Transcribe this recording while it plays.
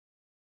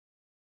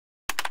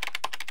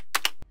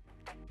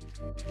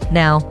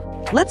Now,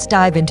 let's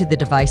dive into the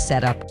device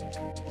setup.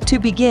 To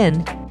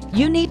begin,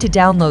 you need to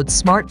download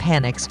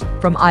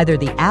SmartPanics from either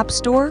the App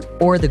Store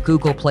or the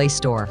Google Play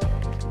Store.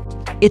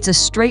 It's a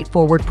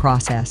straightforward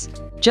process.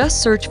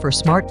 Just search for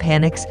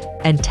SmartPanics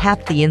and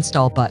tap the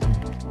Install button.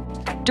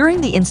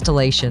 During the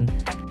installation,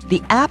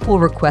 the app will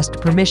request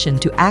permission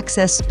to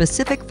access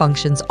specific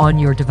functions on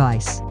your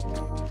device.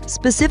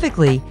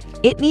 Specifically,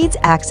 it needs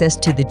access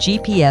to the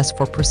GPS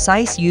for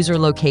precise user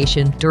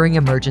location during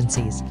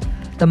emergencies,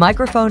 the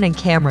microphone and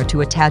camera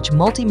to attach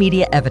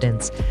multimedia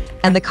evidence,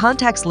 and the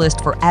contacts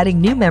list for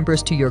adding new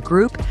members to your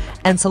group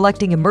and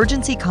selecting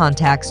emergency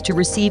contacts to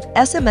receive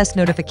SMS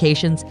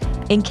notifications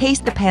in case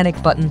the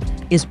panic button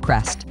is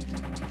pressed.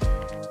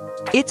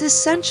 It's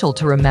essential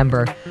to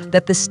remember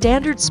that the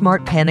standard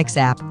SmartPanics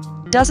app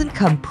doesn't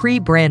come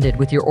pre-branded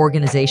with your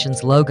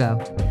organization's logo.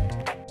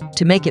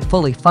 To make it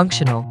fully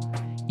functional,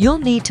 you'll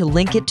need to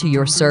link it to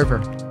your server,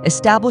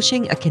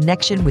 establishing a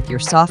connection with your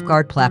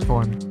SoftGuard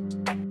platform.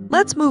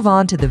 Let's move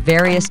on to the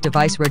various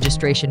device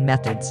registration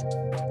methods.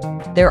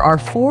 There are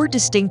 4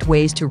 distinct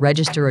ways to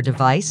register a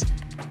device.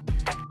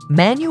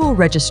 Manual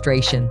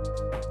registration.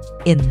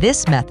 In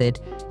this method,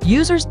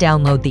 users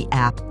download the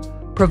app,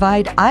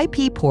 provide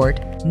IP port,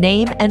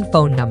 name and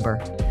phone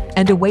number,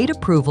 and await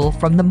approval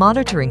from the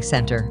monitoring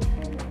center.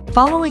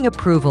 Following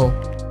approval,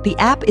 the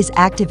app is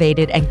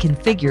activated and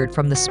configured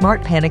from the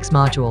SmartPanics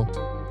module.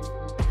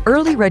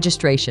 Early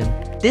registration.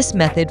 This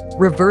method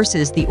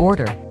reverses the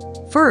order.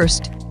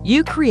 First,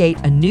 you create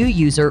a new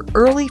user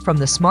early from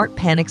the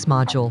SmartPanics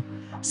module,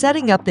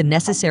 setting up the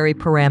necessary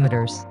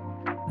parameters.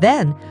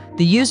 Then,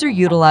 the user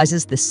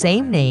utilizes the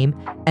same name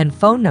and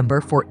phone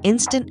number for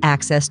instant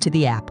access to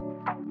the app.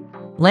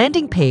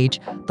 Landing page.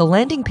 The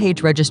landing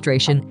page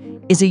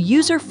registration is a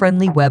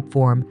user-friendly web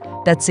form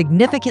that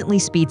significantly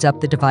speeds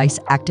up the device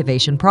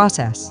activation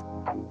process.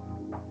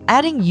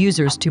 Adding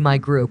users to my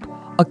group.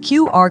 A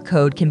QR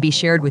code can be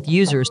shared with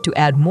users to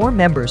add more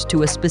members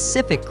to a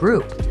specific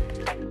group.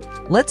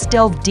 Let's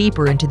delve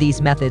deeper into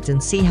these methods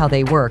and see how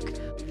they work.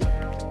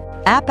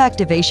 App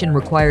activation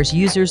requires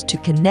users to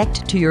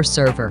connect to your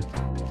server.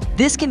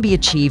 This can be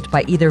achieved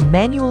by either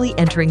manually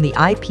entering the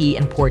IP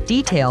and port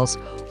details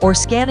or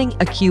scanning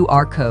a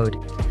QR code.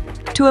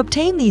 To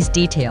obtain these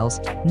details,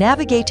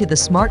 navigate to the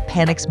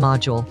SmartPanics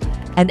module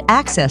and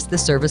access the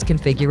service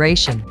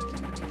configuration.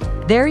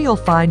 There you'll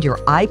find your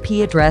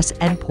IP address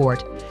and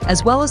port,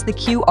 as well as the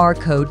QR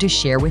code to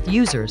share with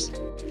users.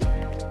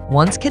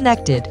 Once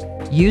connected,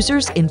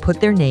 users input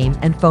their name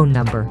and phone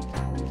number.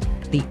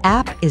 The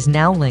app is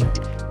now linked,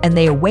 and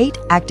they await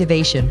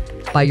activation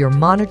by your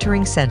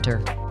monitoring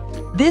center.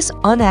 This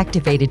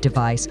unactivated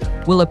device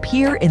will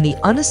appear in the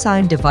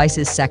Unassigned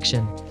Devices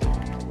section.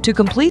 To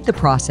complete the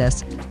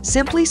process,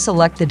 simply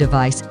select the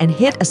device and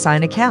hit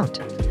Assign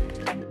Account.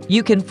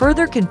 You can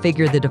further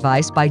configure the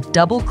device by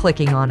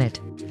double-clicking on it.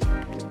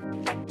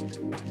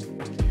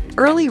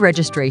 Early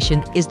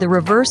registration is the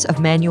reverse of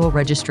manual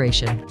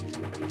registration.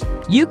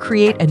 You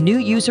create a new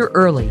user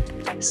early,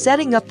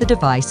 setting up the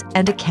device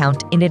and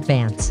account in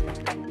advance.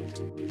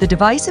 The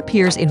device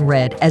appears in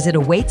red as it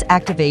awaits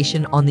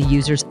activation on the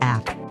user's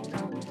app.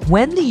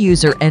 When the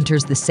user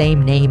enters the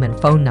same name and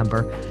phone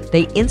number,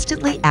 they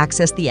instantly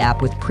access the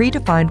app with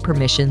predefined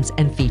permissions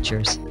and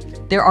features.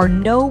 There are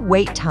no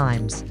wait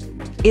times.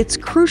 It's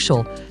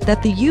crucial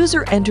that the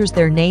user enters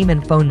their name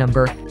and phone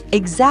number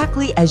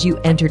exactly as you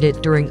entered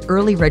it during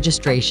early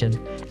registration,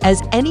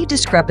 as any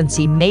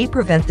discrepancy may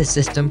prevent the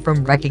system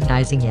from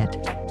recognizing it.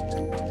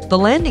 The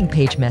landing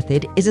page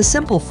method is a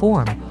simple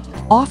form,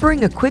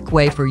 offering a quick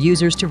way for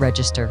users to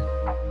register.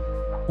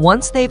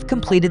 Once they've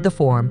completed the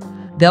form,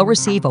 they'll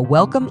receive a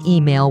welcome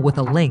email with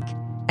a link,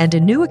 and a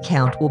new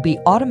account will be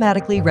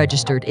automatically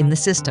registered in the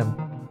system.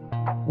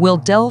 We'll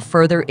delve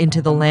further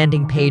into the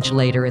landing page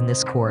later in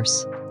this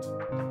course.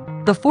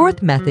 The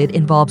 4th method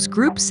involves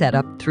group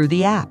setup through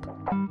the app.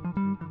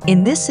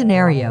 In this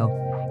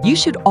scenario, you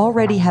should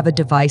already have a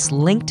device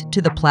linked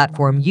to the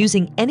platform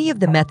using any of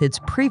the methods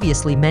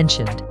previously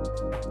mentioned.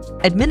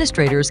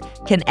 Administrators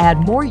can add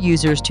more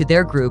users to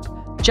their group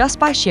just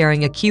by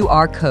sharing a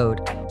QR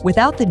code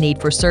without the need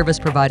for service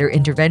provider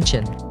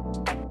intervention.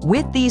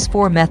 With these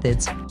 4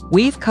 methods,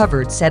 we've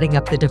covered setting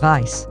up the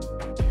device.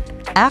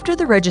 After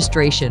the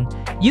registration,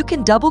 you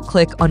can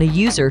double-click on a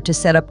user to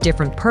set up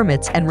different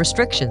permits and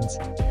restrictions.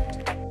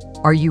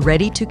 Are you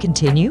ready to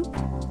continue?